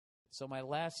So my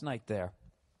last night there,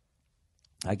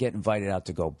 I get invited out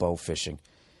to go bow fishing.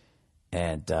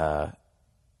 And I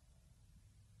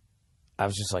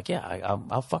was just like, yeah,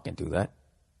 I'll fucking do that.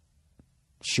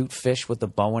 Shoot fish with the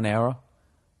bow and arrow.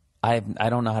 I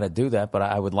don't know how to do that, but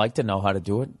I would like to know how to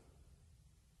do it.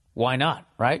 Why not,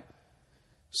 right?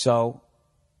 So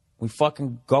we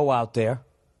fucking go out there.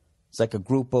 It's like a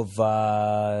group of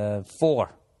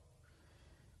 4.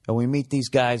 And we meet these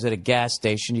guys at a gas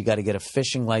station. You got to get a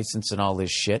fishing license and all this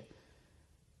shit.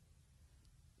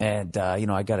 And,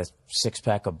 I got a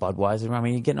 6-pack of Budweiser. I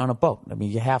mean, you're getting on a boat. I mean,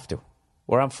 you have to.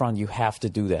 Where I'm from, you have to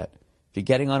do that. If you're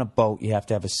getting on a boat, you have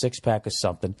to have a 6-pack of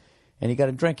something, and you got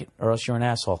to drink it, or else you're an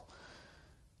asshole.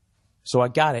 So I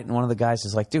got it, and one of the guys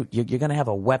is like, dude, you're going to have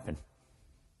a weapon. And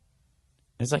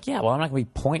it's like, yeah, well, I'm not going to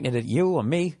be pointing it at you or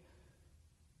me.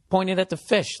 Pointing it at the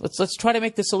fish. Let's try to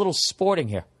make this a little sporting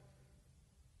here.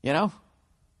 You know?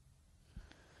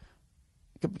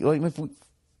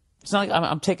 It's not like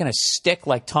I'm taking a stick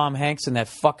like Tom Hanks in that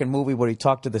fucking movie where he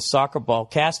talked to the soccer ball.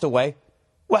 Castaway.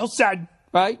 Well said,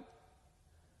 right?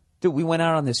 Dude, we went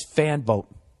out on this fan boat.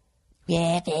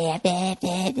 All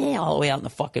the way out in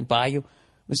the fucking bayou. It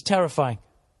was terrifying.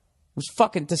 It was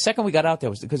fucking... The second we got out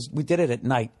there was because we did it at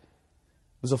night.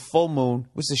 It was a full moon.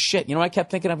 It was the shit. You know what I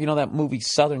kept thinking of? You know that movie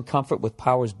Southern Comfort with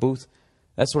Powers Booth?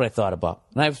 That's what I thought about.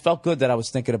 And I felt good that I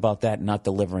was thinking about that and not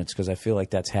Deliverance, because I feel like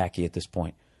that's hacky at this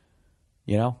point.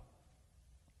 You know?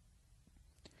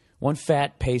 One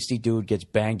fat, pasty dude gets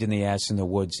banged in the ass in the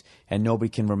woods, and nobody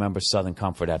can remember Southern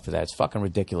Comfort after that. It's fucking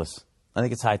ridiculous. I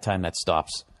think it's high time that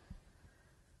stops.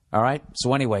 All right?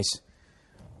 So anyways,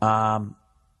 it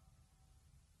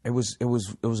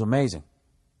was amazing.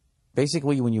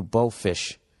 Basically, when you bow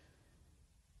fish,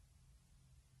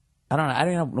 I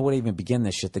don't know where to even begin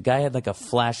this shit. The guy had like a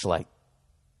flashlight.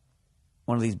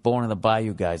 One of these Born in the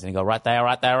Bayou guys, and he go, right there,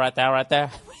 right there, right there, right there.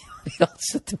 He all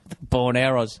sit there with the bow and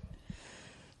arrows,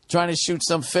 trying to shoot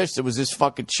some fish that was just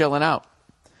fucking chilling out.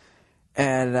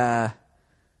 And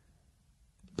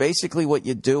basically what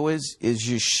you do is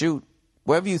you shoot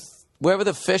wherever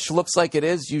the fish looks like it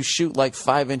is, you shoot like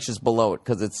 5 inches below it,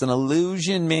 because it's an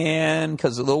illusion, man,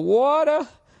 because of the water.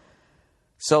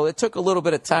 So it took a little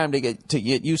bit of time to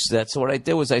get used to that. So what I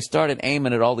did was I started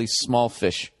aiming at all these small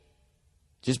fish,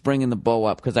 just bringing the bow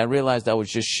up, because I realized I was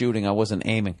just shooting. I wasn't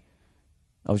aiming.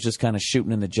 I was just kind of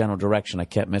shooting in the general direction. I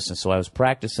kept missing. So I was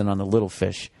practicing on the little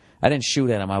fish. I didn't shoot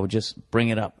at them. I would just bring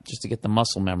it up just to get the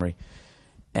muscle memory.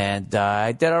 And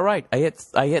I did all right. I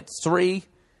hit 3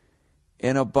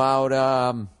 in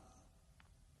about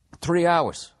 3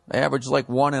 hours. I averaged like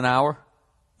 1 an hour.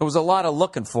 It was a lot of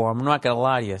looking for them. I'm not going to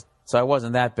lie to you. So I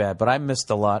wasn't that bad, but I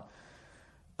missed a lot.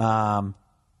 But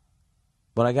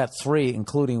I got 3,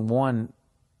 including 1.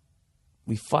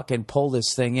 We fucking pulled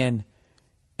this thing in,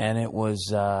 and it was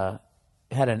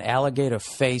had an alligator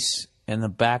face, and the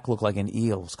back looked like an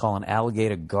eel. It's called an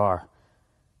alligator gar.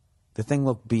 The thing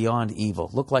looked beyond evil.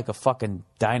 Looked like a fucking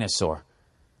dinosaur.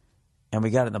 And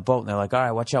we got it in the boat, and they're like, all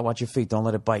right, watch out, watch your feet. Don't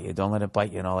let it bite you. Don't let it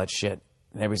bite you and all that shit.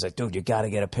 And everybody's like, dude, you got to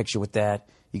get a picture with that.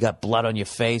 You got blood on your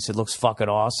face. It looks fucking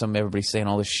awesome. Everybody's saying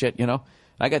all this shit, you know.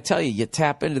 I got to tell you, you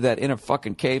tap into that inner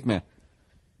fucking caveman.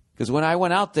 Because when I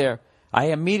went out there, I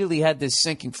immediately had this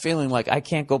sinking feeling like I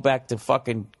can't go back to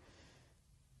fucking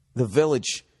the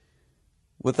village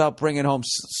without bringing home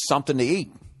something to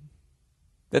eat.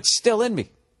 That's still in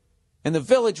me. And the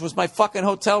village was my fucking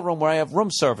hotel room where I have room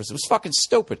service. It was fucking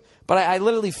stupid. But I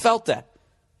literally felt that.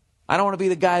 I don't want to be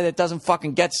the guy that doesn't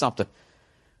fucking get something.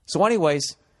 So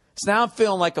anyways, so now I'm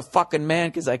feeling like a fucking man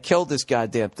because I killed this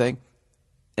goddamn thing.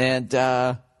 And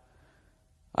I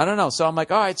don't know. So I'm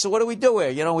like, all right, so what do we do here?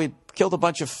 You know, we killed a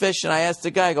bunch of fish, and I asked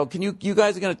the guy, I go, you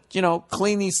guys are going to,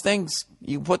 clean these things?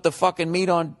 You put the fucking meat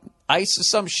on ice or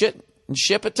some shit and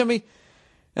ship it to me?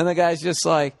 And the guy's just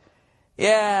like,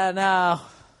 yeah,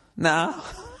 no.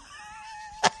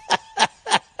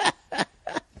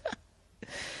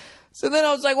 So then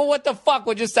I was like, well, what the fuck?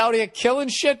 We're just out here killing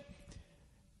shit?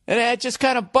 And it just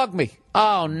kind of bugged me.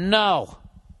 Oh, no.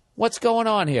 What's going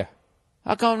on here?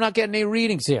 How come I'm not getting any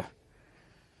readings here?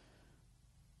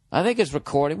 I think it's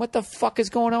recording. What the fuck is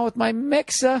going on with my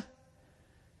mixer?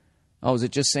 Oh, is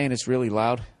it just saying it's really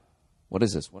loud? What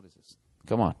is this?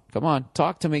 Come on.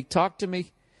 Talk to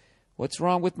me. What's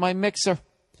wrong with my mixer?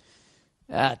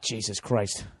 Ah, Jesus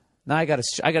Christ. Now I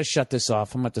gotta shut this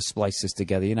off. I'm going to have to splice this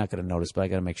together. You're not going to notice, but I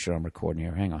got to make sure I'm recording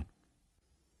here. Hang on.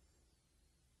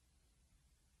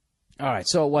 All right,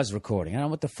 so it was recording. I don't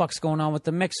know what the fuck's going on with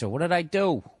the mixer. What did I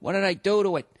do? What did I do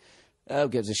to it? Who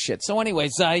gives a shit? So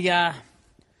anyways,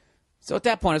 so at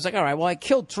that point, I was like, all right, well, I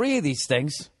killed 3 of these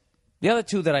things. The other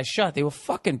 2 that I shot, they were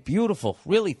fucking beautiful,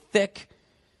 really thick.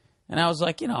 And I was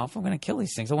like, if I'm going to kill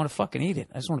these things, I want to fucking eat it.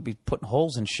 I just want to be putting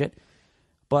holes in shit.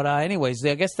 But anyways,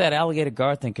 I guess that alligator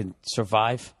gar thing can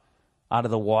survive out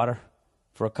of the water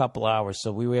for a couple hours.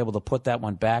 So we were able to put that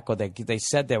one back, or they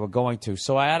said they were going to.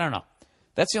 So I don't know.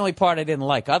 That's the only part I didn't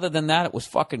like. Other than that, it was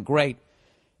fucking great.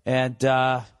 And,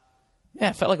 yeah,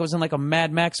 it felt like I was in like a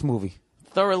Mad Max movie.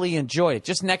 Thoroughly enjoyed it.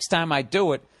 Just next time I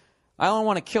do it, I only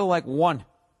want to kill like one.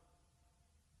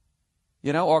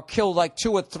 Or kill like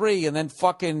 2 or 3 and then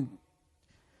fucking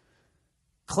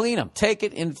clean them. Take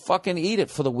it and fucking eat it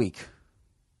for the week.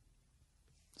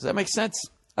 Does that make sense?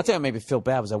 I'll tell you what made me feel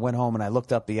bad was I went home and I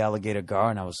looked up the alligator gar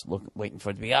and I was waiting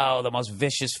for it to be, the most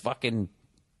vicious fucking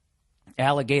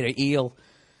alligator eel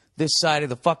this side of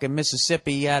the fucking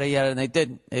Mississippi, yada, yada. And they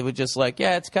didn't. They were just like,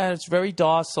 yeah, it's very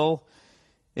docile.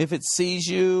 If it sees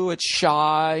you, it's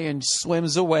shy and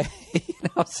swims away.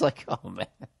 I was like, oh, man.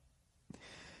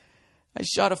 I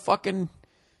shot a fucking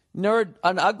an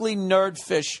ugly nerd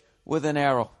fish with an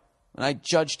arrow. And I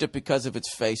judged it because of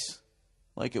its face.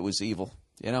 Like it was evil,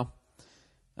 I don't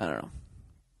know.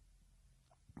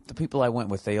 The people I went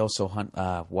with, they also hunt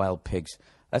wild pigs.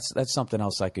 That's something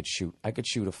else I could shoot. I could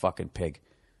shoot a fucking pig.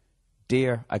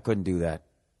 Deer, I couldn't do that.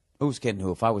 Who's kidding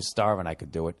who? If I was starving, I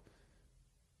could do it.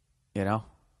 I'd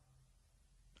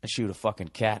shoot a fucking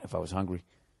cat if I was hungry.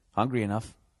 Hungry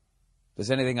enough. If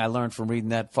there's anything I learned from reading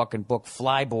that fucking book,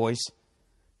 Fly Boys,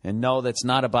 and no, that's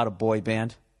not about a boy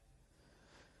band.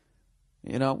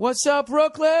 What's up,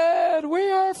 Brooklyn?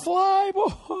 We are Fly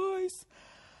Boys.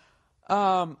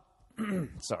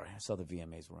 Sorry, I saw the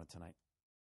VMAs were on tonight.